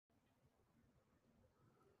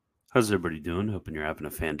How's everybody doing? Hoping you're having a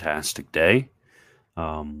fantastic day.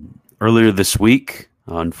 Earlier this week,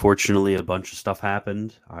 unfortunately, a bunch of stuff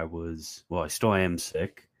happened. I still am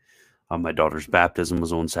sick. My daughter's baptism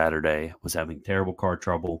was on Saturday. I was having terrible car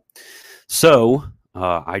trouble. So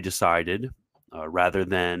I decided, rather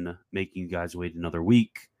than making you guys wait another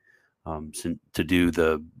week to do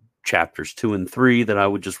the chapters 2 and 3, that I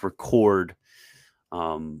would just record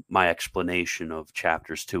my explanation of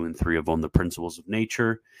chapters 2 and 3 of On the Principles of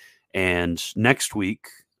Nature. And next week,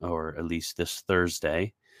 or at least this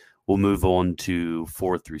Thursday, we'll move on to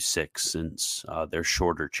 4 through 6 since they're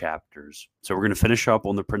shorter chapters. So we're going to finish up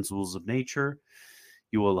on the Principles of Nature.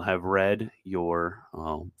 You will have read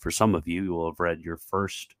for some of you, you will have read your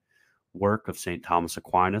first work of St. Thomas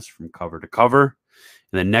Aquinas from cover to cover.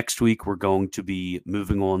 And then next week, we're going to be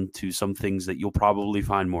moving on to some things that you'll probably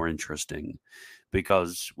find more interesting,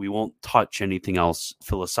 because we won't touch anything else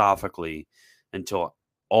philosophically until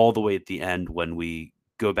all the way at the end when we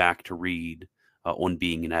go back to read On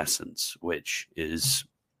Being in Essence, which is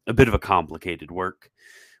a bit of a complicated work,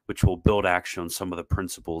 which will build actually on some of the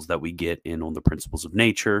principles that we get in On the Principles of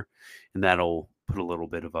Nature, and that'll put a little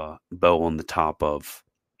bit of a bow on the top of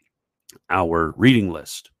our reading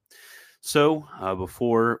list. So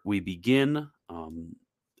before we begin,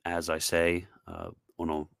 as I say,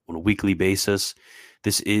 on a weekly basis,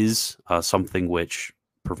 this is something which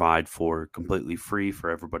provide for completely free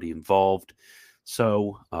for everybody involved.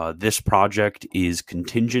 So this project is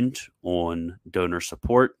contingent on donor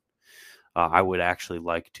support. I would actually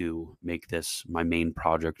like to make this my main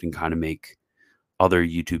project and kind of make other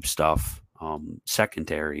YouTube stuff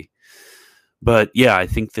secondary. But yeah, I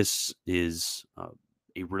think this is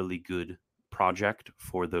a really good project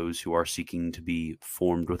for those who are seeking to be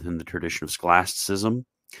formed within the tradition of scholasticism.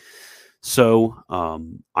 So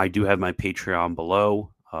I do have my Patreon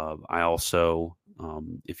below. I also,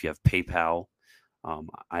 if you have PayPal,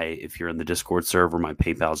 if you're in the Discord server, my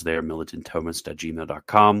PayPal's there,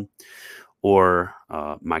 militantthomas@gmail.com, or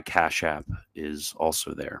my Cash App is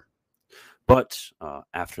also there. But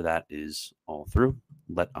after that is all through,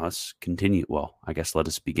 let us continue. Well, I guess let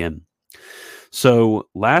us begin. So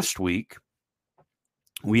last week,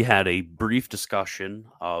 we had a brief discussion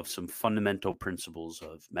of some fundamental principles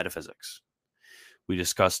of metaphysics. We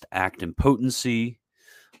discussed act and potency.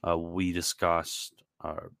 We discussed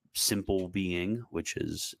simple being, which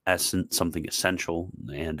is something essential,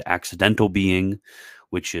 and accidental being,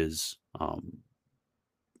 which is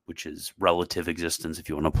relative existence, if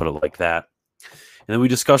you want to put it like that. And then we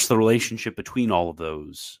discussed the relationship between all of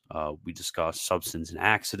those. We discussed substance and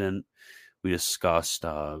accident. We discussed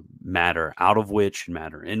matter out of which and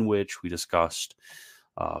matter in which. We discussed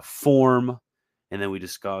form. And then we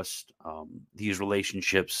discussed these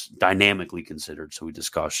relationships dynamically considered. So we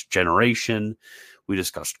discussed generation. We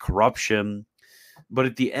discussed corruption. But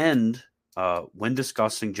at the end, when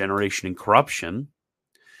discussing generation and corruption,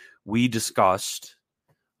 we discussed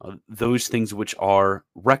those things which are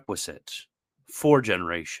requisite for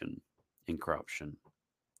generation and corruption.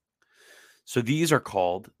 So these are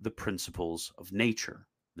called the principles of nature.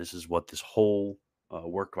 This is what this whole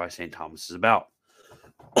work by St. Thomas is about.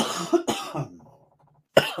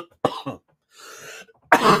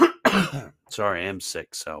 Sorry, I am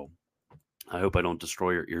sick, so I hope I don't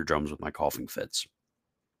destroy your eardrums with my coughing fits.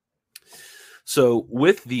 So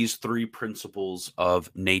with these three principles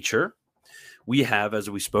of nature, we have, as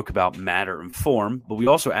we spoke about, matter and form, but we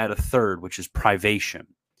also add a third, which is privation.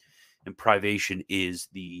 And privation is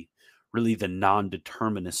really the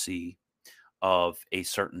non-determinacy of a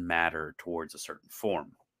certain matter towards a certain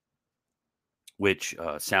form, which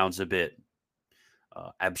sounds a bit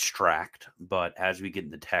abstract, but as we get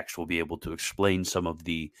in the text, we'll be able to explain some of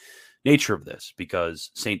the nature of this,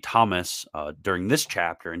 because St. Thomas, during this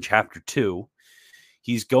chapter, in chapter 2,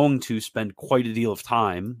 he's going to spend quite a deal of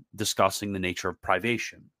time discussing the nature of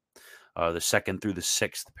privation. The 2nd through the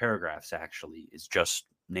 6th paragraphs, actually, is just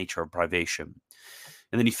nature of privation.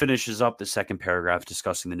 And then he finishes up the 2nd paragraph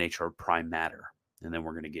discussing the nature of prime matter. And then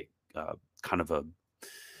we're going to get kind of a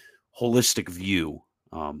holistic view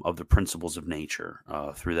of the principles of nature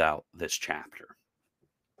throughout this chapter.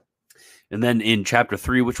 And then in chapter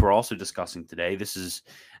 3, which we're also discussing today, this is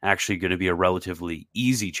actually going to be a relatively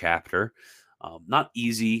easy chapter. Not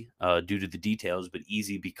easy due to the details, but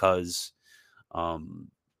easy because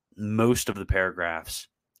most of the paragraphs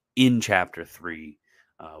in chapter 3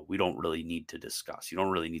 we don't really need to discuss. You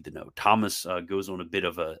don't really need to know. Thomas goes on a bit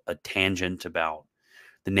of a tangent about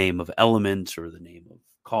the name of element, or the name of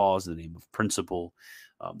cause, the name of principle,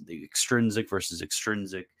 the extrinsic versus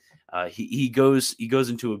extrinsic. he goes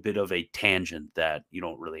into a bit of a tangent that you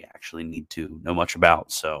don't really actually need to know much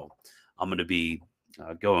about. So I'm going to be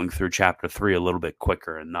going through chapter 3 a little bit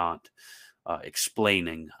quicker and not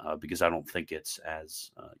explaining because I don't think it's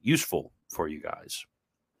as useful for you guys.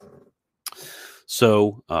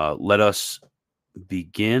 So let us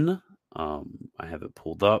begin. I have it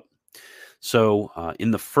pulled up. So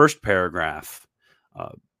in the first paragraph,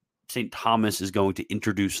 St. Thomas is going to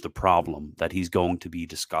introduce the problem that he's going to be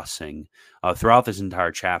discussing throughout this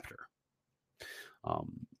entire chapter.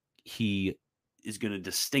 He is going to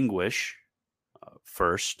distinguish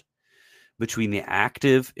first between the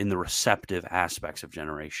active and the receptive aspects of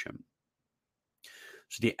generation.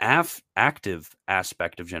 So the active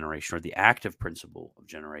aspect of generation, or the active principle of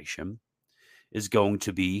generation, is going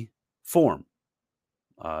to be form.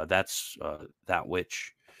 That's that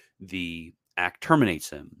which the act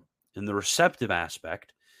terminates in. And the receptive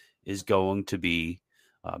aspect is going to be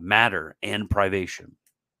matter and privation.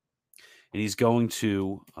 And he's going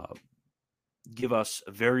to give us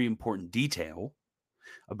a very important detail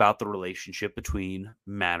about the relationship between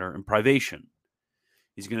matter and privation.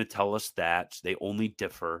 He's going to tell us that they only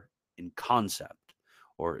differ in concept,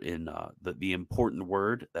 or in the important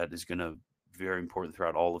word that is going to be very important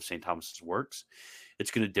throughout all of St. Thomas's works.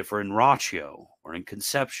 It's going to differ in ratio, or in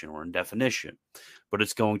conception, or in definition, but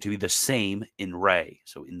it's going to be the same in re,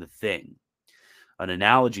 so in the thing. An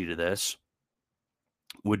analogy to this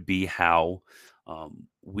would be how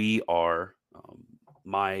we are,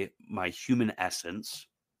 my human essence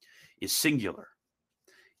is singular,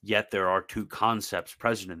 yet there are two concepts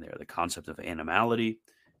present in there, the concept of animality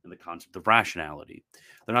and the concept of rationality.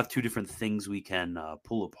 They're not two different things we can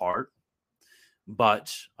pull apart,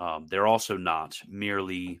 but they're also not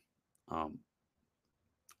merely,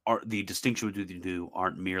 the distinction between the two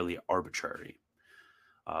aren't merely arbitrary,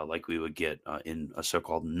 like we would get in a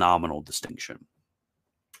so-called nominal distinction.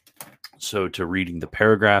 So to reading the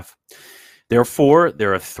paragraph, therefore,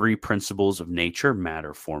 there are three principles of nature: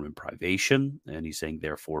 matter, form, and privation. And he's saying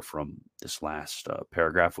therefore from this last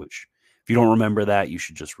paragraph, which if you don't remember that, you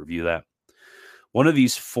should just review that. One of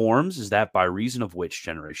these forms is that by reason of which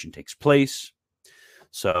generation takes place.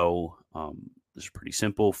 So this is pretty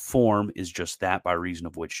simple. Form is just that by reason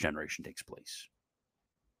of which generation takes place.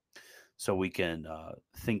 So we can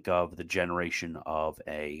think of the generation of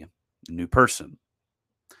a new person.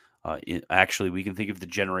 Actually, we can think of the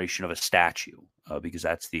generation of a statue because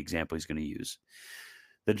that's the example he's going to use.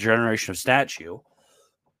 The generation of statue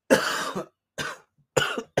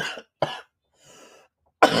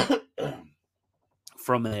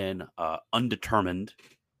from an undetermined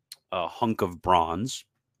hunk of bronze.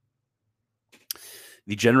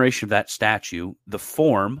 The generation of that statue, the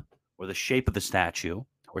form or the shape of the statue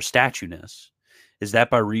or statueness, is that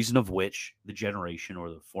by reason of which the generation or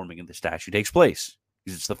the forming of the statue takes place,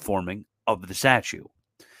 because it's the forming of the statue.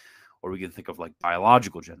 Or we can think of like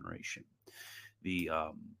biological generation. The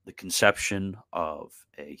conception of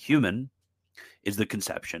a human is the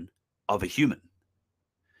conception of a human,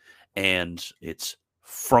 and it's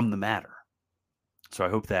from the matter. So I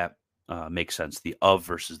hope that makes sense. The of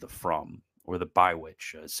versus the from, or the by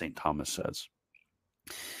which, as St. Thomas says.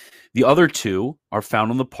 The other two are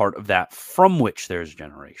found on the part of that from which there is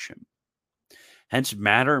generation. Hence,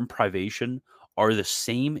 matter and privation are the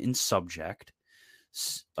same in subject,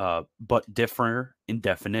 but differ in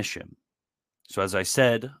definition. So as I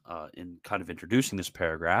said in kind of introducing this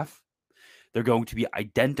paragraph, they're going to be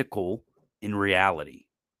identical in reality.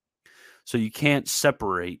 So you can't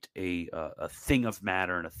separate a thing of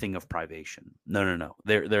matter and a thing of privation. No.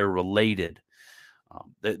 They're related.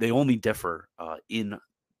 They only differ in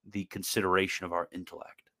the consideration of our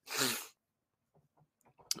intellect.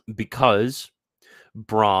 Because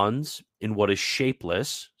bronze in what is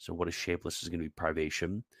shapeless, so what is shapeless is going to be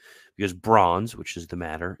privation, because bronze, which is the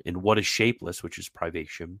matter, and what is shapeless, which is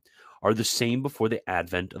privation, are the same before the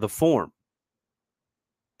advent of the form.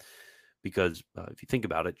 Because if you think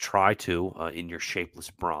about it, try to, in your shapeless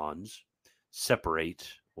bronze,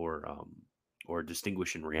 separate or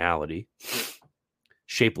distinguish in reality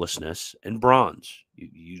shapelessness and bronze.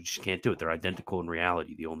 You just can't do it. They're identical in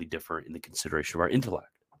reality. They only differ in the consideration of our intellect.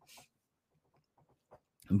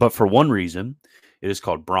 But for one reason, it is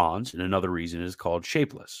called bronze, and another reason it is called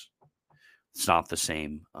shapeless. It's not the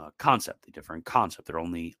same concept. They differ in concept. They're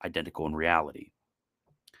only identical in reality.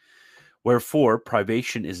 Wherefore,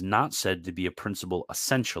 privation is not said to be a principle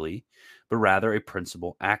essentially, but rather a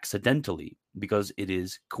principle accidentally, because it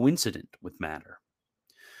is coincident with matter.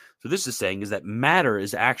 So this is saying is that matter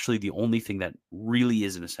is actually the only thing that really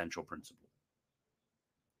is an essential principle.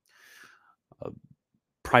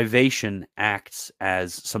 privation acts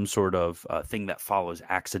as some sort of thing that follows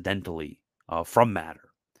accidentally from matter.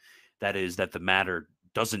 That is, that the matter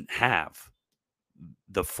doesn't have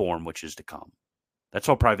the form which is to come. That's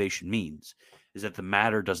all privation means, is that the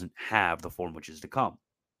matter doesn't have the form which is to come.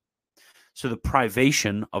 So the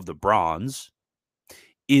privation of the bronze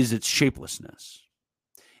is its shapelessness.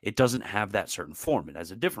 It doesn't have that certain form. It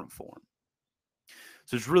has a different form.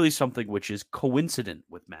 So it's really something which is coincident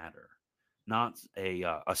with matter, not a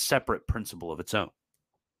separate principle of its own.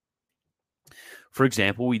 For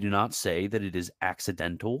example, we do not say that it is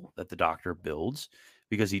accidental that the doctor builds,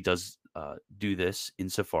 because he does do this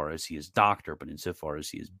insofar as he is doctor, but insofar as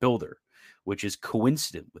he is builder, which is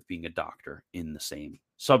coincident with being a doctor in the same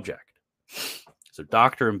subject. So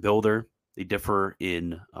doctor and builder, they differ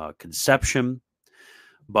in conception,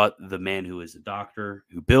 but the man who is a doctor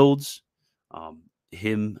who builds,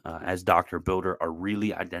 him as doctor builder are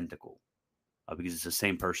really identical, because it's the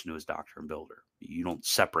same person who is doctor and builder. You don't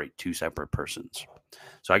separate two separate persons.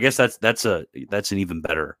 So I guess that's an even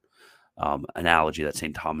better analogy that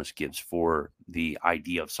St. Thomas gives for the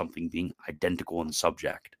idea of something being identical in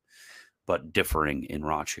subject, but differing in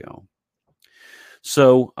ratio.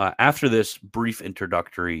 So after this brief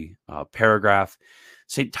introductory paragraph,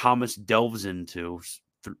 St. Thomas delves into,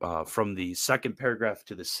 from the second paragraph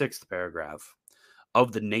to the sixth paragraph,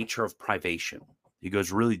 of the nature of privation. He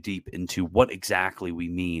goes really deep into what exactly we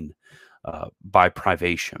mean by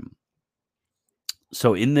privation.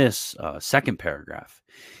 So in this second paragraph,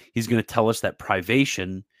 he's going to tell us that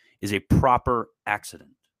privation is a proper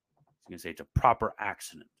accident. He's going to say it's a proper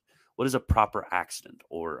accident. What is a proper accident?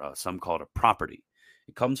 Or some call it a property.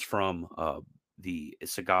 It comes from the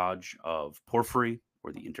Isagoge of Porphyry,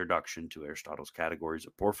 or the introduction to Aristotle's categories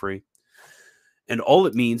of Porphyry. And all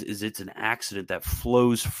it means is it's an accident that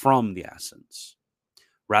flows from the essence,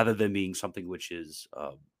 rather than being something which is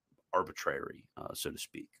arbitrary, so to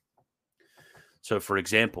speak. So, for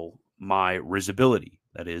example, my risibility,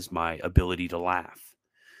 that is, my ability to laugh,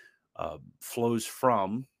 flows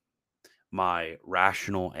from my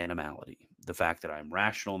rational animality, the fact that I'm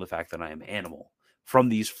rational and the fact that I am animal. From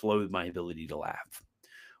these flow my ability to laugh.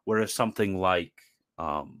 Whereas something like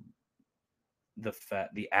the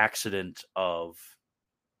accident of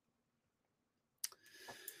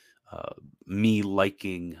me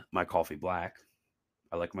liking my coffee black,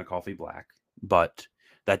 I like my coffee black, but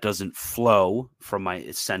that doesn't flow from my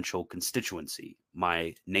essential constituency,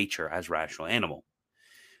 my nature as rational animal.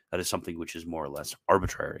 That is something which is more or less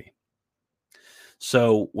arbitrary.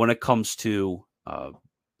 So when it comes to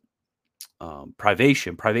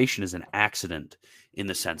privation is an accident in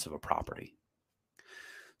the sense of a property.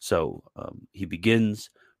 So he begins,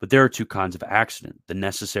 but there are two kinds of accident: the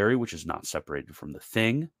necessary, which is not separated from the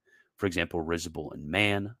thing, for example, risible in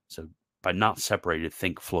man. So by not separated,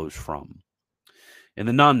 think flows from. And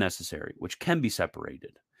the non-necessary, which can be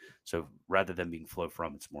separated. So rather than being flow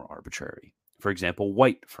from, it's more arbitrary. For example,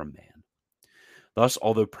 white from man. Thus,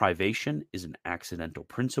 although privation is an accidental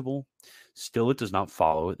principle, still it does not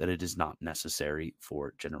follow that it is not necessary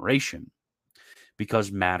for generation,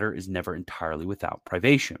 because matter is never entirely without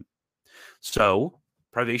privation. So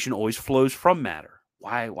privation always flows from matter.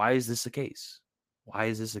 Why is this the case? Why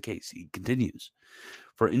is this the case? He continues.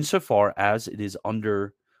 For insofar as it is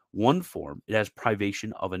under one form, it has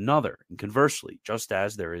privation of another. And conversely, just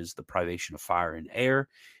as there is the privation of fire and air,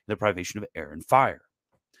 and the privation of air and fire.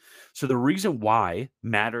 So the reason why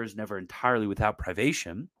matter is never entirely without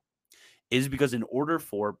privation is because in order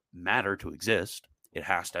for matter to exist, it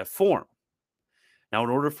has to have form. Now, in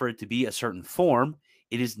order for it to be a certain form,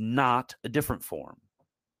 it is not a different form.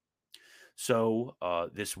 So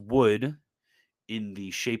this wood in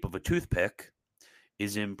the shape of a toothpick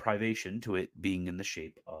is in privation to it being in the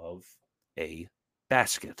shape of a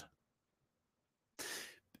basket.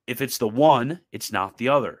 If it's the one, it's not the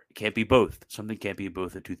other. It can't be both. Something can't be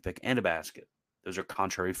both a toothpick and a basket. Those are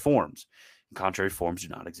contrary forms. And contrary forms do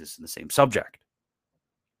not exist in the same subject.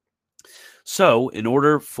 So, in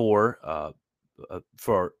order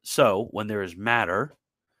when there is matter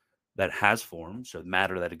that has form, so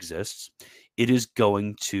matter that exists, it is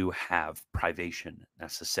going to have privation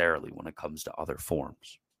necessarily when it comes to other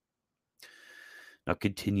forms. Now,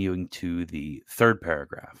 continuing to the third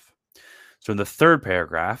paragraph. So in the third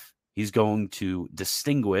paragraph, he's going to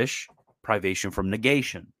distinguish privation from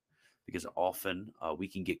negation, because often we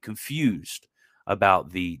can get confused about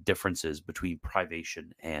the differences between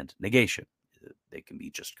privation and negation. They can be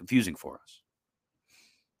just confusing for us.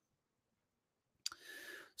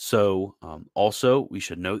 So also, we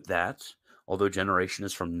should note that although generation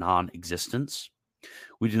is from non-existence,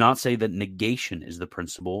 We do not say that negation is the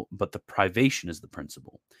principle, but the privation is the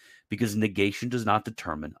principle, because negation does not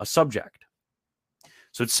determine a subject.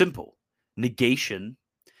 So it's simple. Negation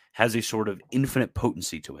has a sort of infinite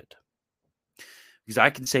potency to it. Because I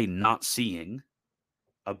can say not seeing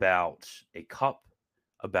about a cup,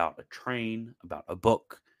 about a train, about a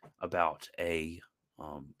book, about a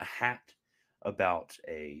hat, about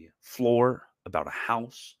a floor, about a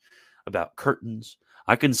house, about curtains.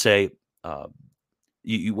 I can say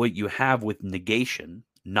what you have with negation,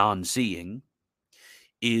 non-seeing,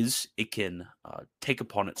 is it can take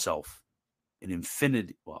upon itself an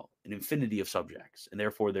infinity of subjects, and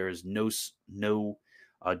therefore there is no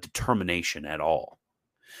determination at all.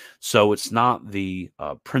 So it's not the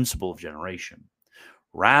principle of generation.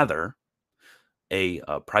 Rather, a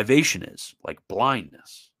privation is like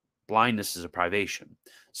blindness. Blindness is a privation,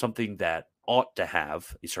 something that ought to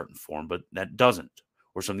have a certain form, but that doesn't,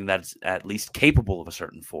 or something that's at least capable of a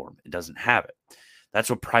certain form. It doesn't have it. That's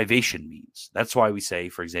what privation means. That's why we say,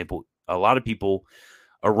 for example, a lot of people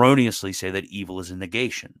erroneously say that evil is a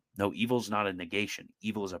negation. No, evil is not a negation.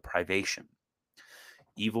 Evil is a privation.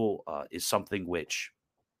 Evil is something which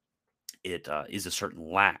it is a certain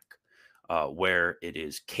lack where it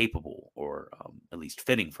is capable, or at least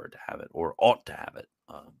fitting for it to have it, or ought to have it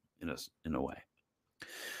in a way.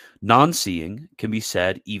 Non-seeing can be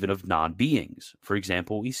said even of non-beings. For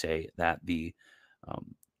example, we say that the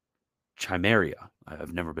chimaera,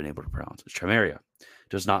 I've never been able to pronounce it, chimaera,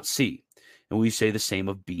 does not see. And we say the same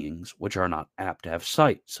of beings which are not apt to have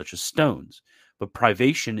sight, such as stones. But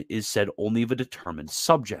privation is said only of a determined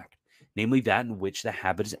subject, namely that in which the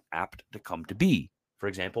habit is apt to come to be. For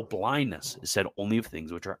example, blindness is said only of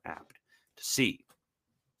things which are apt to see.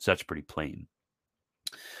 So that's pretty plain.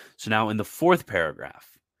 So now in the fourth paragraph,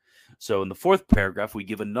 we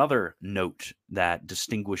give another note that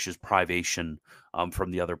distinguishes privation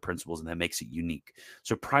from the other principles, and that makes it unique.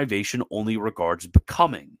 So privation only regards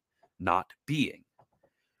becoming, not being.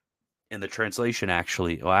 And the translation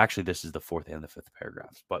actually, this is the fourth and the fifth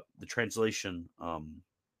paragraphs, but the translation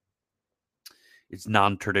it's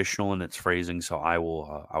non-traditional in its phrasing, so I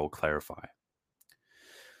will clarify.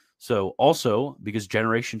 So also, because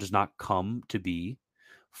generation does not come to be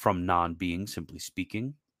from non-being, simply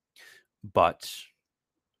speaking, but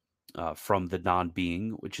from the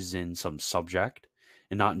non-being, which is in some subject,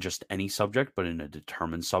 and not in just any subject, but in a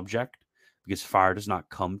determined subject, because fire does not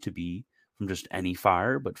come to be from just any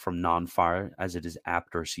fire, but from non-fire, as it is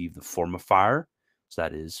apt to receive the form of fire. So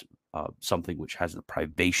that is something which has the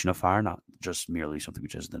privation of fire, not just merely something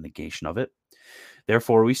which has the negation of it.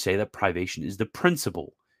 Therefore, we say that privation is the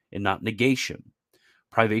principle and not negation.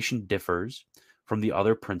 Privation differs from the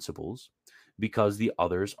other principles because the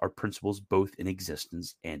others are principles both in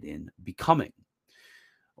existence and in becoming,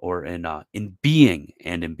 or in being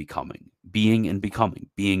and in becoming. Being and becoming.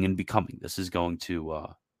 Being and becoming. This is going to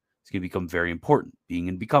become very important. Being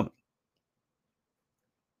and becoming.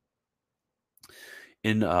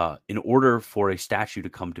 In order for a statue to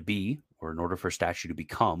come to be, or in order for a statue to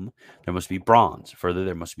become, there must be bronze. Further,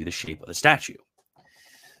 there must be the shape of the statue.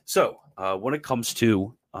 So, when it comes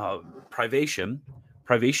to privation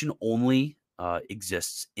only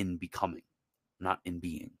exists in becoming, not in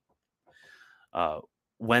being.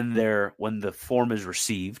 When the form is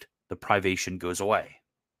received, the privation goes away.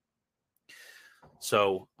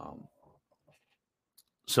 So,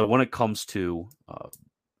 when it comes to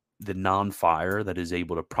the non-fire that is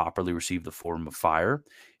able to properly receive the form of fire,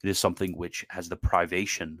 it is something which has the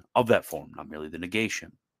privation of that form, not merely the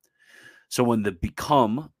negation. So when the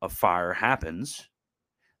become of fire happens,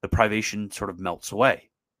 the privation sort of melts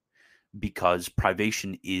away, because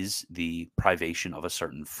privation is the privation of a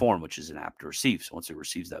certain form, which is an apt to receive. So once it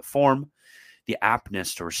receives that form, the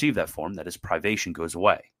aptness to receive that form, that is privation, goes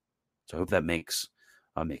away. So I hope that makes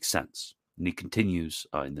sense. And he continues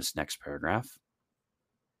in this next paragraph.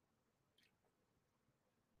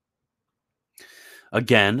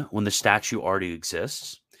 Again, when the statue already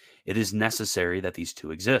exists, it is necessary that these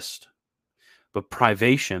two exist. But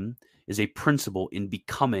privation is a principle in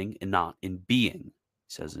becoming and not in being, he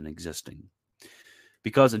says, in existing.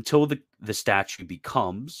 Because until the statue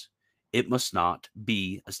becomes, it must not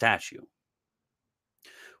be a statue.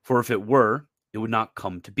 For if it were, it would not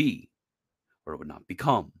come to be, or it would not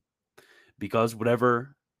become. Because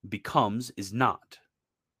whatever becomes is not,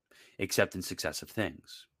 except in successive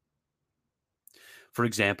things. For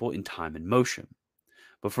example, in time and motion.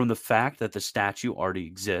 But from the fact that the statue already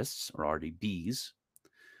exists, or already bees,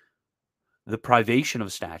 the privation of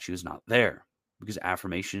a statue is not there, because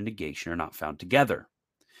affirmation and negation are not found together,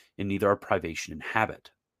 and neither are privation and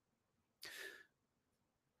habit.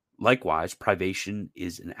 Likewise, privation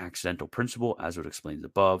is an accidental principle, as it explains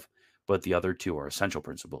above, but the other two are essential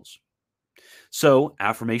principles. So,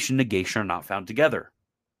 affirmation and negation are not found together.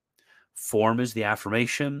 Form is the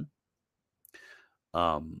affirmation,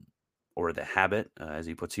 or the habit, as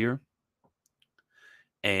he puts here,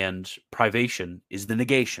 and privation is the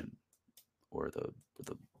negation, or the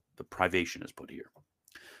privation is put here.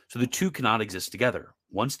 So the two cannot exist together.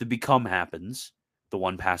 Once the become happens, the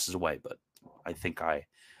one passes away. But I think I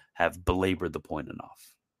have belabored the point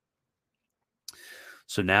enough.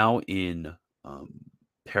 So now in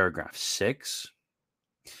paragraph 6,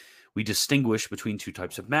 we distinguish between two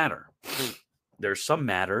types of matter. There's some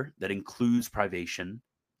matter that includes privation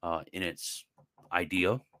in its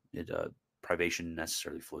idea. Privation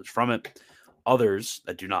necessarily flows from it. Others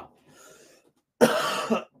that do not.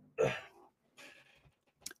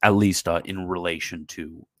 At least in relation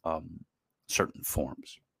to certain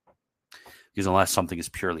forms. Because unless something is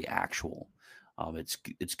purely actual,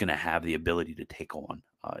 it's going to have the ability to take on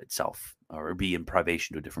itself or be in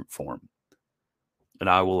privation to a different form. And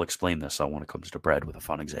I will explain this when it comes to bread with a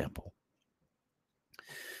fun example.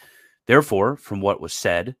 Therefore, from what was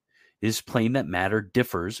said, it is plain that matter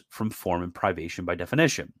differs from form and privation by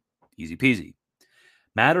definition. Easy peasy.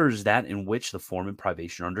 Matter is that in which the form and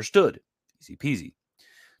privation are understood. Easy peasy.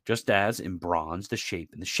 Just as in bronze, the shape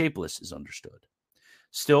and the shapeless is understood.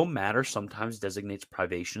 Still, matter sometimes designates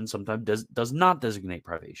privation, sometimes does not designate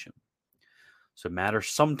privation. So matter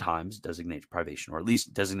sometimes designates privation, or at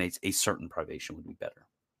least designates a certain privation would be better.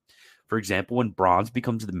 For example, when bronze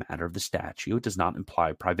becomes the matter of the statue, it does not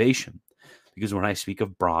imply privation, because when I speak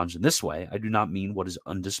of bronze in this way, I do not mean what is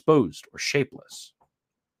undisposed or shapeless.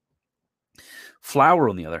 Flour,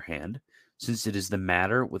 on the other hand, since it is the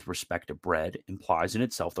matter with respect to bread, implies in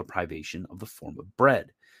itself the privation of the form of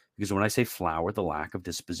bread. Because when I say flour, the lack of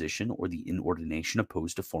disposition or the inordination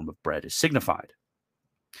opposed to form of bread is signified.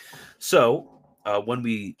 So, when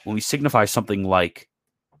we signify something like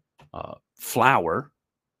flour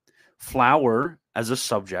as a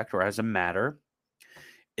subject or as a matter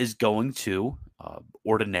is going to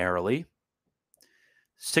ordinarily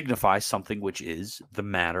signify something which is the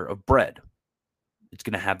matter of bread. It's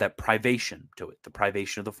going to have that privation to it, the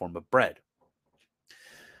privation of the form of bread.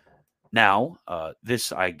 Now,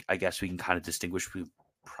 this, I guess we can kind of distinguish between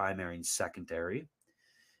primary and secondary,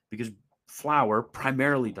 because flour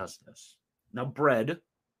primarily does this. Now, bread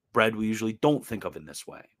we usually don't think of in this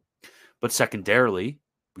way. But secondarily,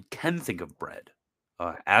 we can think of bread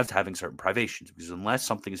as having certain privations, because unless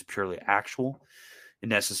something is purely actual, it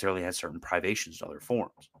necessarily has certain privations to other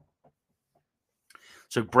forms.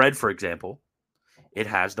 So bread, for example, it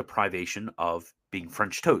has the privation of being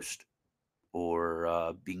French toast,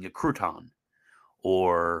 or being a crouton,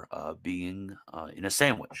 or being in a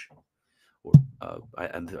sandwich. Or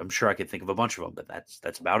I'm sure I could think of a bunch of them, but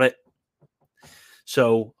that's about it.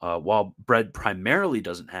 So while bread primarily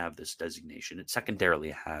doesn't have this designation, it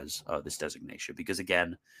secondarily has this designation, because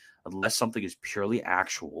again, unless something is purely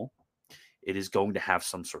actual, it is going to have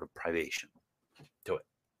some sort of privation to it.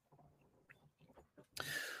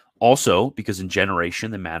 Also, because in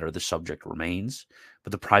generation, the matter of the subject remains,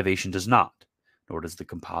 but the privation does not, nor does the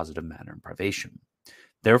composite of matter and privation.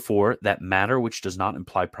 Therefore, that matter which does not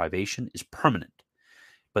imply privation is permanent,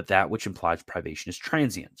 but that which implies privation is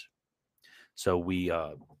transient. So we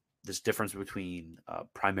this difference between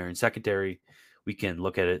primary and secondary, we can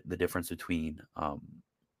look at it, the difference between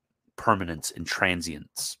permanence and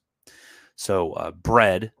transience. So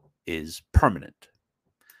bread is permanent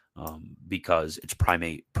because its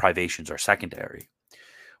privations are secondary,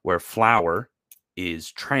 where flour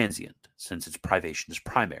is transient since its privation is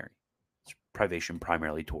primary. It's privation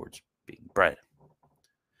primarily towards being bread.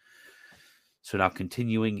 So now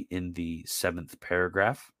continuing in the 7th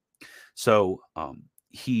paragraph. So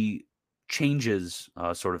he changes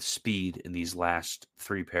sort of speed in these last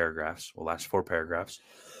 4 paragraphs.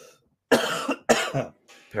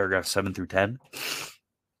 Paragraphs 7 through 10.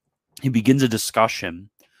 He begins a discussion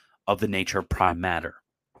of the nature of prime matter.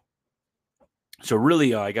 So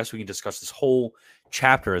really, I guess we can discuss this whole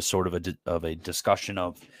chapter as sort of a discussion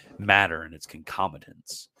of matter and its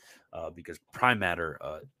concomitants, because prime matter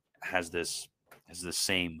has the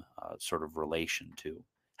same sort of relation to,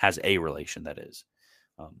 has a relation that is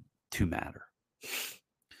to matter.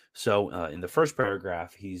 So in the first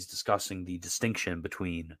paragraph, he's discussing the distinction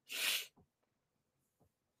between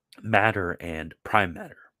matter and prime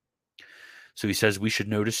matter. So he says we should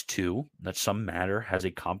notice too that some matter has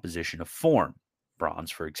a composition of form,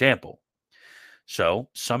 bronze, for example. So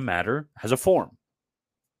some matter has a form.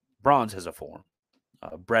 Bronze has a form.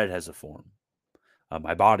 Bread has a form.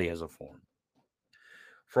 My body has a form.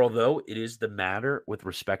 For although it is the matter with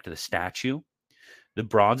respect to the statue, the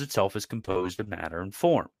bronze itself is composed of matter and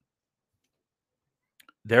form.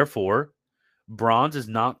 Therefore, bronze is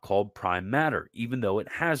not called prime matter, even though it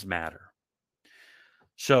has matter.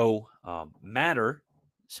 So, matter,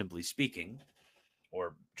 simply speaking,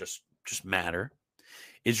 or just matter,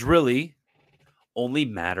 is really only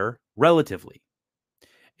matter relatively.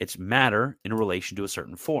 It's matter in relation to a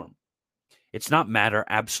certain form. It's not matter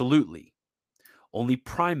absolutely. Only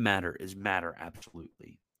prime matter is matter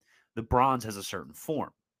absolutely. The bronze has a certain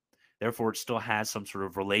form. Therefore, it still has some sort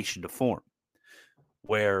of relation to form,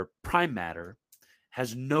 where prime matter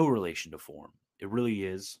has no relation to form. It really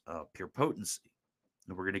is pure potency.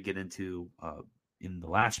 And we're going to get into, in the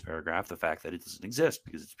last paragraph, the fact that it doesn't exist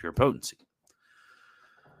because it's pure potency.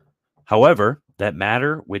 However, that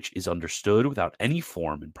matter which is understood without any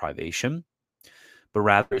form and privation, but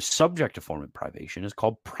rather is subject to form and privation, is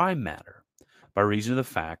called prime matter, by reason of the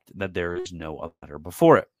fact that there is no other matter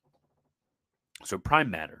before it. So prime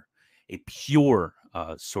matter, a pure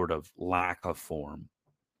sort of lack of form.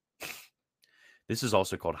 This is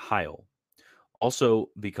also called Heil. Also,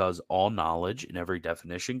 because all knowledge in every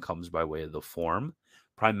definition comes by way of the form,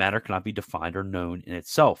 prime matter cannot be defined or known in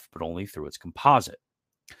itself, but only through its composite.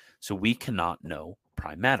 So we cannot know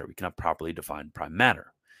prime matter. We cannot properly define prime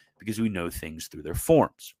matter because we know things through their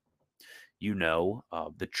forms. You know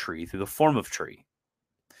the tree through the form of tree,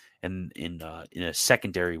 and in a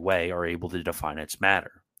secondary way are able to define its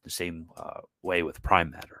matter. The same way with prime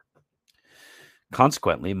matter.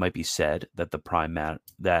 Consequently, it might be said that the prime matter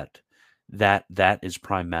that is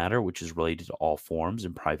prime matter, which is related to all forms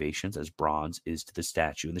and privations, as bronze is to the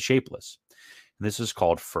statue and the shapeless. And this is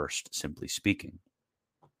called first, simply speaking.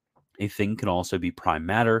 A thing can also be prime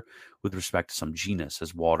matter with respect to some genus,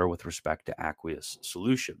 as water with respect to aqueous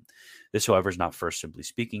solution. This, however, is not first, simply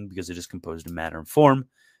speaking, because it is composed of matter and form.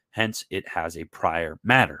 Hence, it has a prior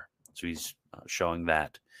matter. So he's showing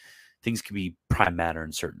that things can be prime matter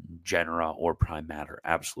in certain genera or prime matter,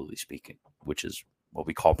 absolutely speaking, which is what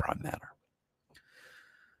we call prime matter.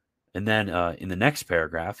 And then in the next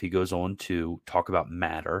paragraph, he goes on to talk about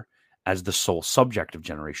matter as the sole subject of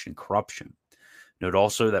generation and corruption. Note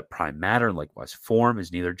also that prime matter and likewise form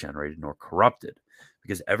is neither generated nor corrupted,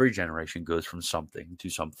 because every generation goes from something to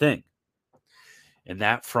something. And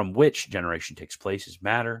that from which generation takes place is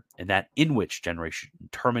matter, and that in which generation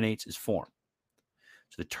terminates is form.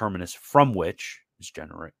 So the terminus from which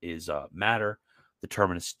is matter, the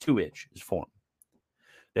terminus to which is form.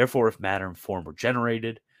 Therefore, if matter and form were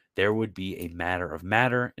generated, there would be a matter of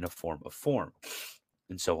matter and a form of form,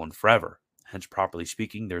 and so on forever. Hence, properly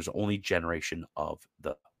speaking, there's only generation of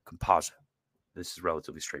the composite. This is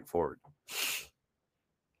relatively straightforward.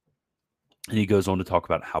 And he goes on to talk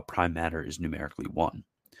about how prime matter is numerically one.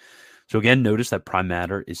 So again, notice that prime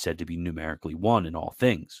matter is said to be numerically one in all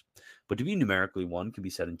things. But to be numerically one can be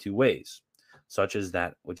said in two ways, such as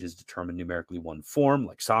that which is determined numerically one form,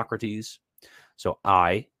 like Socrates. So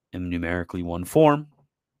I am numerically one form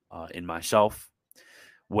in myself,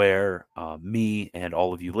 where me and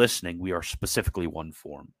all of you listening, we are specifically one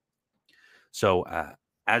form. So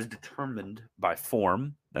as determined by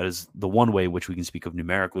form, that is the one way in which we can speak of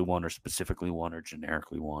numerically one or specifically one or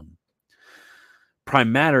generically one.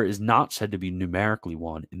 Prime matter is not said to be numerically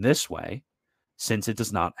one in this way, since it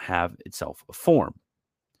does not have itself a form.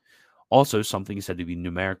 Also, something is said to be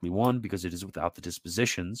numerically one because it is without the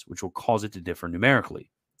dispositions which will cause it to differ numerically.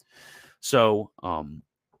 So,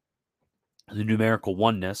 the numerical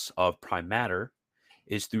oneness of prime matter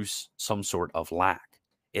is through some sort of lack.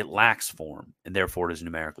 It lacks form, and therefore it is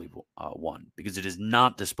numerically one, because it is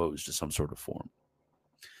not disposed to some sort of form.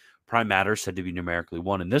 Prime matter is said to be numerically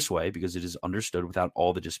one in this way because it is understood without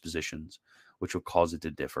all the dispositions which will cause it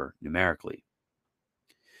to differ numerically.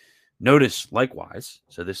 Notice, likewise,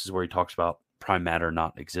 so this is where he talks about prime matter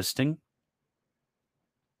not existing.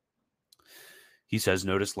 He says,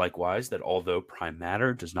 notice likewise that although prime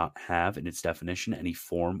matter does not have in its definition any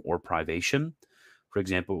form or privation, for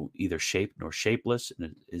example, either shaped nor shapeless,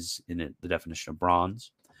 and it is in the definition of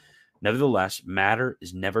bronze, nevertheless, matter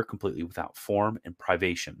is never completely without form and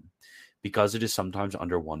privation, because it is sometimes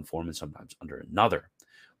under one form and sometimes under another.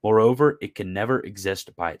 Moreover, it can never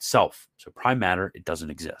exist by itself. So prime matter, it doesn't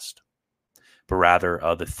exist. But rather,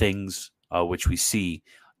 the things which we see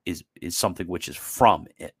is something which is from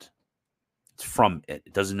it. It's from it.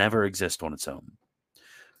 It does never exist on its own.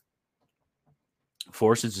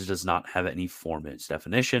 For since it does not have any form in its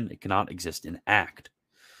definition, it cannot exist in act,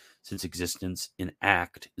 since existence in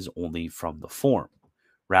act is only from the form.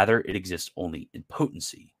 Rather, it exists only in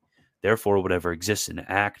potency. Therefore, whatever exists in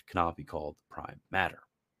act cannot be called prime matter.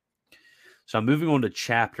 So I'm moving on to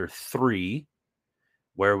chapter 3,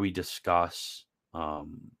 where we discuss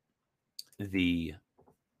the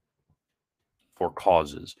 4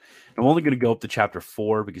 causes. I'm only going to go up to chapter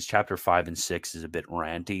 4 because chapter 5 and 6 is a bit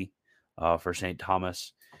ranty for St.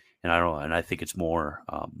 Thomas, and I think it's more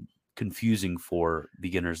confusing for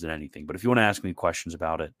beginners than anything. But if you want to ask me questions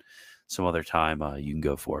about it some other time, you can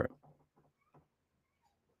go for it.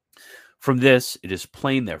 From this, it is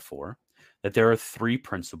plain, therefore, that there are 3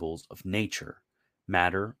 principles of nature: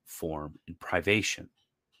 matter, form, and privation.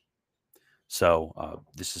 So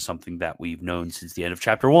this is something that we've known since the end of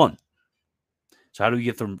chapter 1. So how do we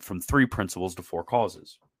get them from 3 principles to 4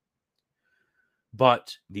 causes?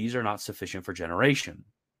 But these are not sufficient for generation.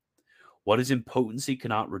 What is in potency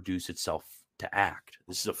cannot reduce itself to act.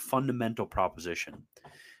 This is a fundamental proposition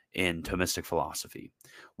in Thomistic philosophy.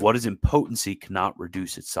 What is in potency cannot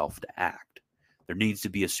reduce itself to act. There needs to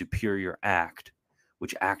be a superior act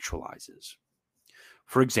which actualizes.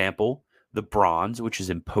 For example, the bronze, which is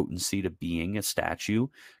in potency to being a statue,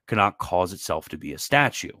 cannot cause itself to be a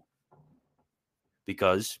statue,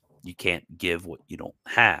 because you can't give what you don't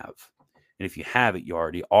have. And if you have it, you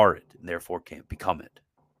already are it, and therefore can't become it,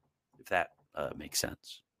 if that makes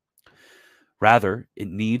sense. Rather, it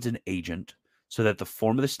needs an agent so that the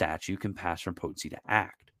form of the statue can pass from potency to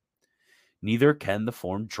act. Neither can the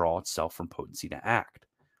form draw itself from potency to act.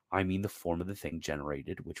 I mean the form of the thing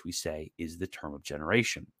generated, which we say is the term of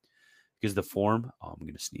generation. Because the form, I'm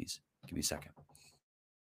going to sneeze. Give me a second.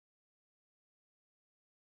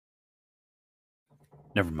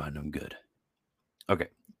 Never mind, I'm good. Okay.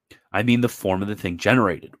 I mean the form of the thing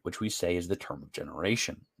generated, which we say is the term of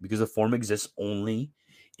generation, because the form exists only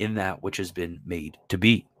in that which has been made to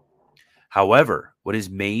be. However, what is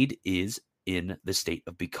made is in the state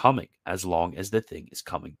of becoming, as long as the thing is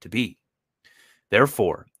coming to be.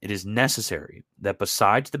 Therefore, it is necessary that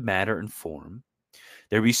besides the matter and form,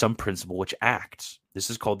 there be some principle which acts. This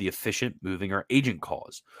is called the efficient, moving, or agent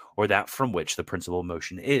cause, or that from which the principle of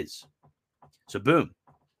motion is. So boom.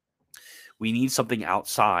 We need something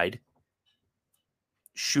outside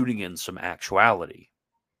shooting in some actuality,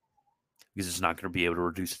 because it's not going to be able to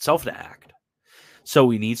reduce itself to act. So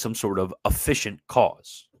we need some sort of efficient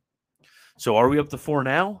cause. So are we up to 4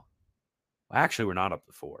 now? Well, actually, we're not up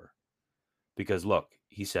to 4. Because look,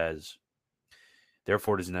 he says,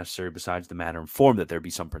 therefore it is necessary besides the matter and form that there be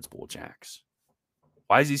some principle which acts.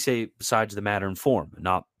 Why does he say besides the matter and form, and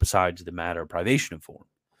not besides the matter, privation, and form?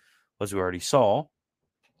 As we already saw,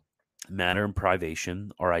 matter and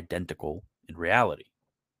privation are identical in reality.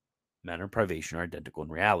 Matter and privation are identical in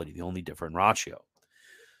reality. They only differ in ratio.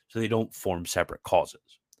 So they don't form separate causes.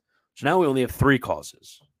 So now we only have 3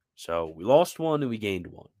 causes. So we lost 1 and we gained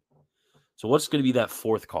 1. So what's going to be that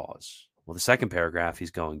 4th cause? Well, the second paragraph the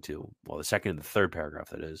second and the third paragraph,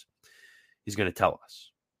 that is, he's going to tell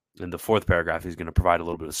us. In the 4th paragraph, he's going to provide a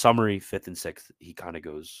little bit of summary. 5th and 6th, he kind of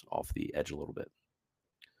goes off the edge a little bit.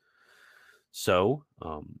 So,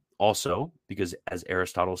 also, because as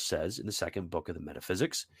Aristotle says in the 2nd book of the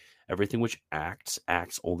Metaphysics, everything which acts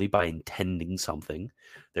only by intending something.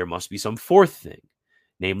 There must be some 4th thing,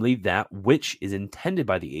 namely that which is intended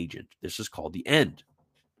by the agent. This is called the end.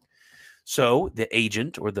 So the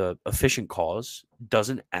agent, or the efficient cause,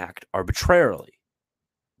 doesn't act arbitrarily.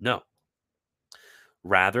 No.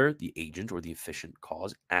 Rather, the agent, or the efficient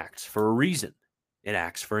cause, acts for a reason. It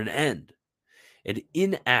acts for an end. And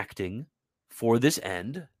in acting for this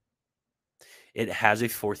end, it has a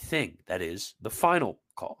 4th thing, that is, the final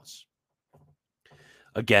cause.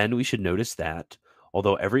 Again, we should notice that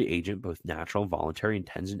although every agent, both natural and voluntary,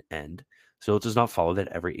 intends an end, so it does not follow that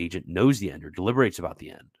every agent knows the end or deliberates about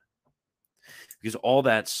the end. Because all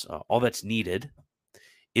that's needed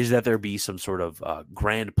is that there be some sort of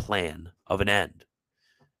grand plan of an end.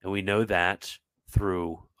 And we know that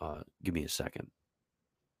through, give me a second.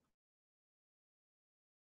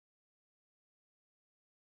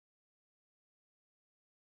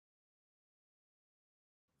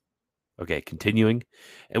 Okay, continuing.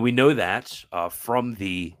 And we know that from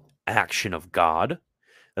the action of God,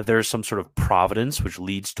 that there is some sort of providence which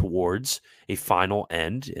leads towards a final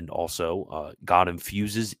end. And also God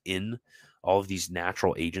infuses in all of these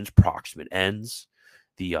natural agents proximate ends.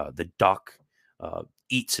 The duck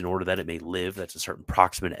eats in order that it may live. That's a certain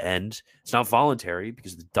proximate end. It's not voluntary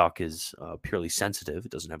because the duck is purely sensitive.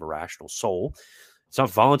 It doesn't have a rational soul. It's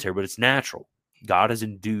not voluntary, but it's natural. God has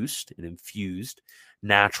induced and infused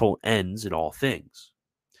natural ends in all things.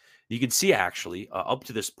 You can see actually up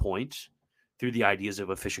to this point, through the ideas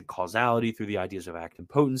of efficient causality, through the ideas of act and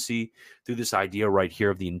potency, through this idea right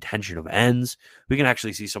here of the intention of ends, we can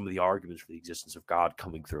actually see some of the arguments for the existence of God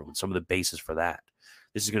coming through and some of the basis for that.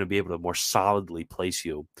 This is going to be able to more solidly place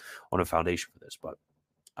you on a foundation for this, but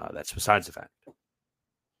that's besides the fact.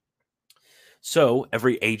 So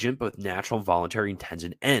every agent, both natural and voluntary, intends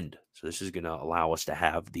an end. So this is going to allow us to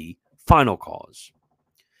have the final cause.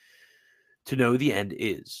 To know the end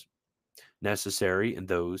is necessary in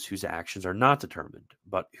those whose actions are not determined,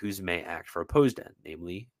 but whose may act for opposed end,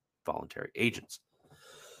 namely voluntary agents.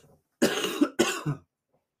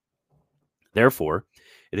 Therefore,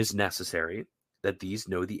 it is necessary that these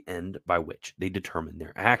know the end by which they determine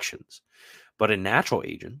their actions. But in natural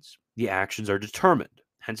agents, the actions are determined.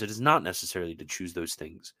 Hence, it is not necessary to choose those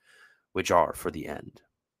things which are for the end.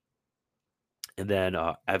 And then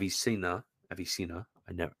Avicenna, I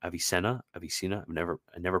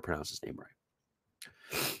never pronounced his name right.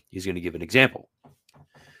 He's going to give an example.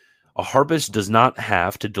 A harpist does not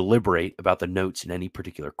have to deliberate about the notes in any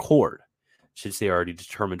particular chord, since they are already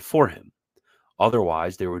determined for him.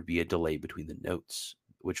 Otherwise, there would be a delay between the notes,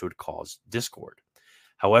 which would cause discord.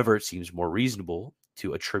 However, it seems more reasonable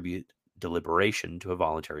to attribute deliberation to a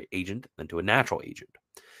voluntary agent than to a natural agent.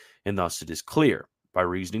 And thus it is clear, by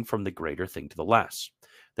reasoning from the greater thing to the less,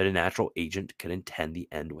 that a natural agent can intend the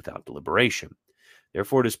end without deliberation.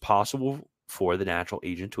 Therefore, it is possible for the natural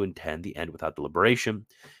agent to intend the end without deliberation,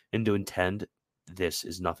 and to intend this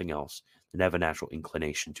is nothing else than have a natural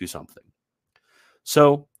inclination to something.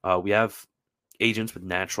 So we have agents with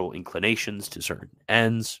natural inclinations to certain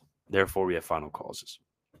ends. Therefore, we have final causes.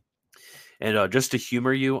 And just to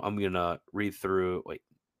humor you, I'm going to read through.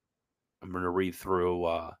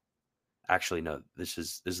 Actually, no. This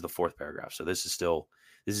is the fourth paragraph. So this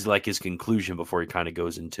is like his conclusion before he kind of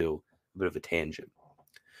goes into a bit of a tangent.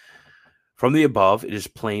 From the above, it is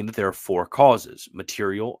plain that there are four causes: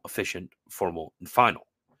 material, efficient, formal, and final.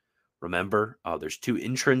 Remember, there's two: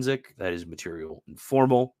 intrinsic, that is material, and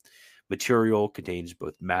formal. Material contains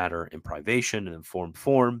both matter and privation, and then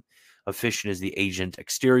form. Efficient is the agent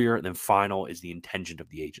exterior, and then final is the intention of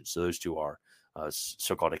the agent. So those two are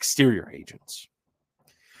so-called exterior agents.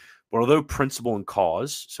 But although principle and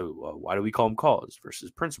cause, so why do we call them cause versus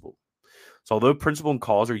principle? So although principle and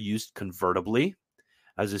cause are used convertibly,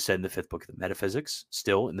 as is said in the fifth book of the Metaphysics,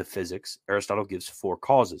 still in the Physics, Aristotle gives four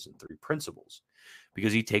causes and three principles,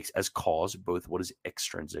 because he takes as cause both what is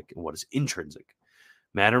extrinsic and what is intrinsic.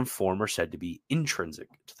 Matter and form are said to be intrinsic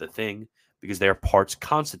to the thing because they are parts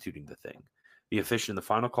constituting the thing. The efficient and the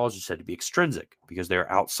final cause are said to be extrinsic because they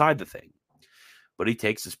are outside the thing. But he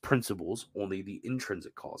takes as principles only the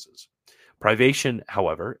intrinsic causes. Privation,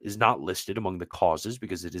 however, is not listed among the causes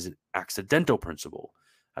because it is an accidental principle,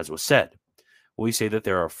 as was said. When we say that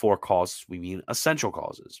there are four causes, we mean essential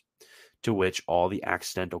causes, to which all the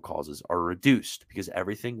accidental causes are reduced, because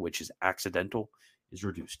everything which is accidental is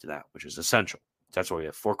reduced to that which is essential. That's why we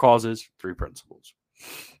have four causes, three principles.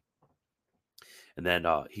 And then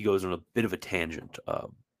he goes on a bit of a tangent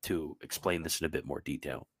to explain this in a bit more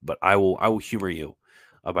detail. But I will humor you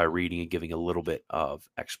by reading and giving a little bit of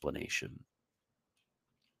explanation.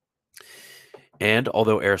 And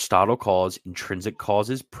although Aristotle calls intrinsic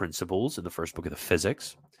causes principles in the first book of the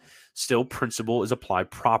Physics, still principle is applied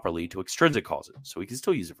properly to extrinsic causes. So we can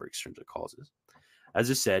still use it for extrinsic causes. As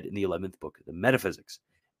is said in the 11th book of the Metaphysics,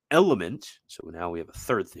 element, so now we have a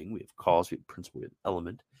third thing. We have cause, we have principle, we have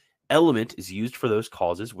element. Element is used for those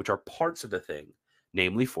causes which are parts of the thing,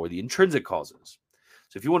 namely for the intrinsic causes.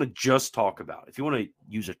 So if you want to just talk about, if you want to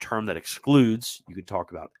use a term that excludes, you could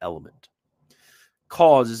talk about element.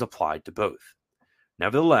 Cause is applied to both.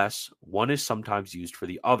 Nevertheless, one is sometimes used for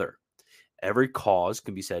the other. Every cause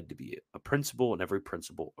can be said to be a principle, and every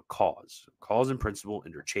principle a cause. Cause and principle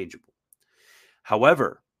interchangeable.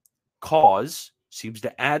 However, cause seems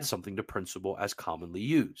to add something to principle as commonly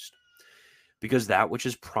used, because that which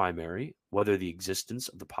is primary, whether the existence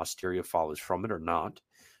of the posterior follows from it or not,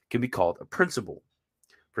 can be called a principle.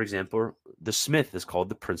 For example, the smith is called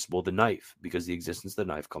the principle of the knife because the existence of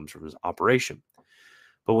the knife comes from his operation.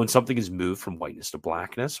 But when something is moved from whiteness to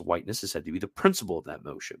blackness, whiteness is said to be the principle of that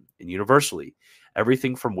motion. And universally,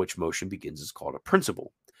 everything from which motion begins is called a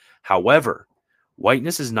principle. However,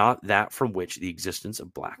 whiteness is not that from which the existence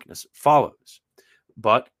of blackness follows.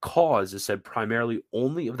 But cause is said primarily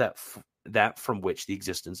only of that from which the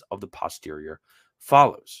existence of the posterior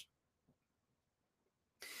follows.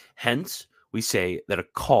 Hence, we say that a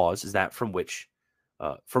cause is that from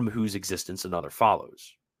whose existence another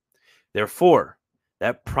follows. Therefore,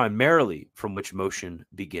 that primarily from which motion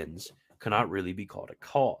begins cannot really be called a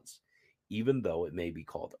cause, even though it may be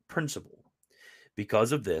called a principle.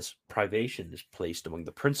 Because of this, privation is placed among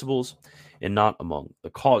the principles and not among the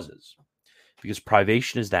causes, because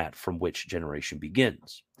privation is that from which generation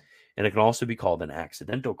begins. And it can also be called an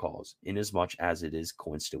accidental cause, inasmuch as it is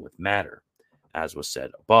coincident with matter, as was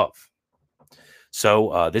said above.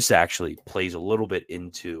 So this actually plays a little bit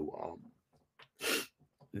into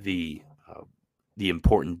the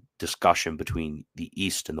important discussion between the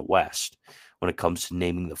East and the West when it comes to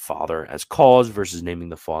naming the Father as cause versus naming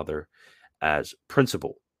the Father as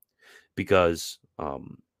principle. Because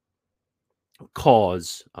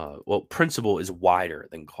principle is wider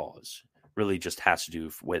than cause. Really just has to do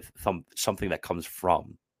with something that comes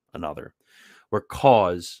from another, where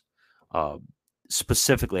cause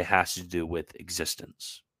specifically has to do with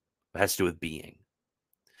existence. It has to do with being.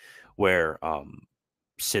 Where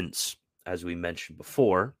since, as we mentioned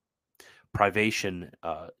before, privation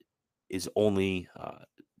is only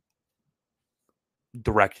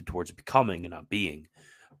directed towards becoming and not being,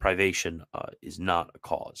 privation is not a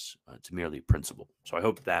cause. It's merely a principle. So I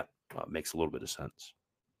hope that makes a little bit of sense.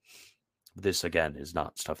 This, again, is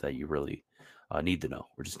not stuff that you really need to know.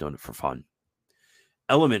 We're just doing it for fun.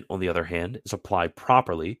 Element, on the other hand, is applied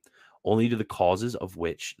properly only to the causes of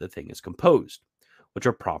which the thing is composed, which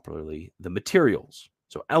are properly the materials.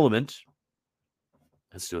 So element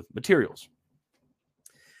has to do with materials.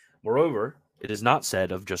 Moreover, it is not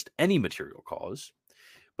said of just any material cause,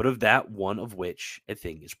 but of that one of which a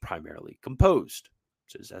thing is primarily composed.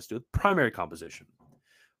 So this has to do with primary composition.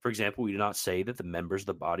 For example, we do not say that the members of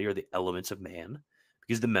the body are the elements of man,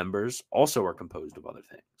 because the members also are composed of other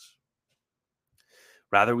things.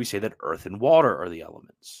 Rather, we say that earth and water are the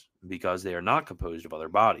elements, because they are not composed of other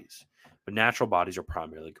bodies, but natural bodies are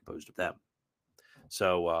primarily composed of them.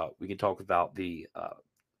 So we can talk about the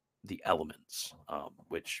elements,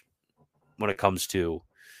 which, when it comes to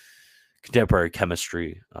contemporary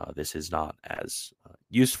chemistry, this is not as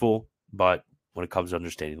useful, but when it comes to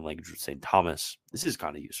understanding the language of St. Thomas, this is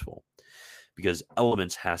kind of useful, because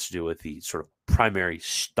elements has to do with the sort of primary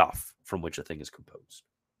stuff from which a thing is composed.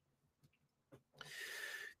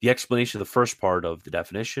 The explanation of the first part of the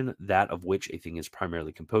definition, that of which a thing is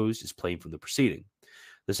primarily composed, is plain from the preceding.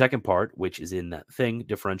 The second part, which is in that thing,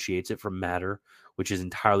 differentiates it from matter, which is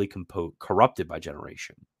entirely corrupted by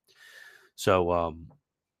generation. So,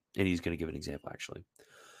 and he's going to give an example, actually.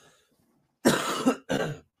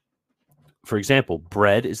 For example,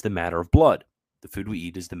 bread is the matter of blood. The food we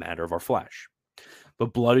eat is the matter of our flesh.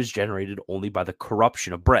 But blood is generated only by the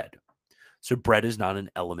corruption of bread. So bread is not an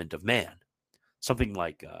element of man. Something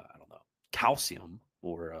like, I don't know, calcium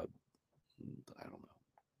or, I don't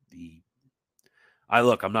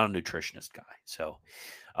know, I'm not a nutritionist guy. So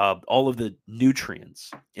all of the nutrients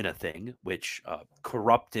in a thing, which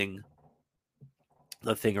corrupting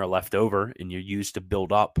the thing are left over and you're used to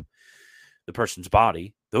build up the person's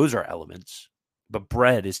body, those are elements. But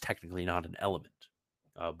bread is technically not an element,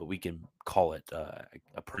 but we can call it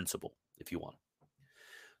a principle if you want.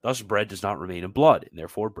 Thus, bread does not remain in blood, and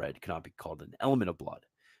therefore bread cannot be called an element of blood.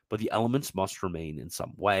 But the elements must remain in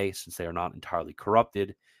some way, since they are not entirely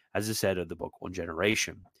corrupted, as is said of the book on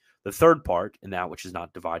generation. The third part, in that which is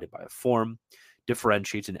not divided by a form,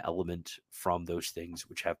 differentiates an element from those things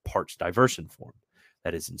which have parts diverse in form,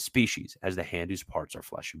 that is, in species, as the hand whose parts are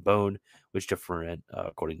flesh and bone, which differ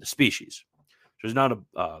according to species. So there's not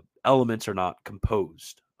elements are not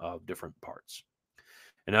composed of different parts.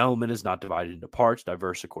 An element is not divided into parts,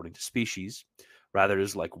 diverse according to species. Rather, it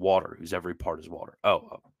is like water, whose every part is water.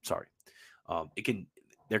 Sorry.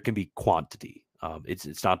 There can be quantity.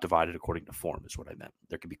 It's not divided according to form, is what I meant.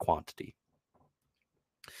 There can be quantity.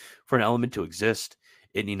 For an element to exist,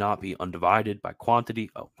 it need not be undivided by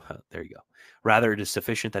quantity. There you go. Rather, it is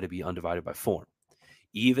sufficient that it be undivided by form.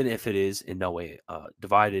 Even if it is in no way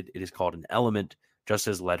divided, it is called an element, just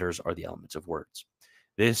as letters are the elements of words.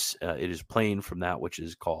 This, it is plain from that which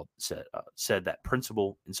is called said that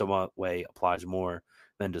principle in some way applies more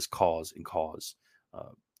than does cause, and cause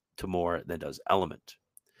to more than does element.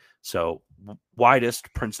 So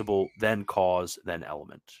widest principle, then cause, then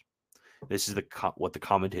element. This is what the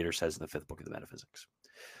commentator says in the fifth book of the Metaphysics.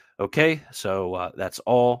 Okay, so that's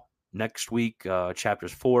all. Next week,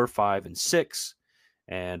 chapters 4, 5, and 6,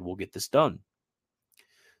 and we'll get this done.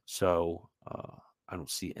 So I don't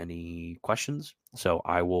see any questions, so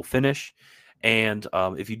I will finish. And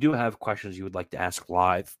if you do have questions you would like to ask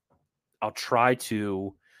live, I'll try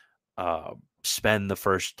to spend the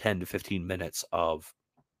first 10 to 15 minutes of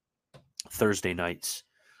Thursday night's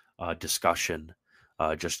discussion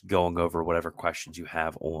just going over whatever questions you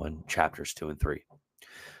have on chapters 2 and 3.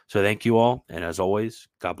 So thank you all, and as always,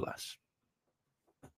 God bless.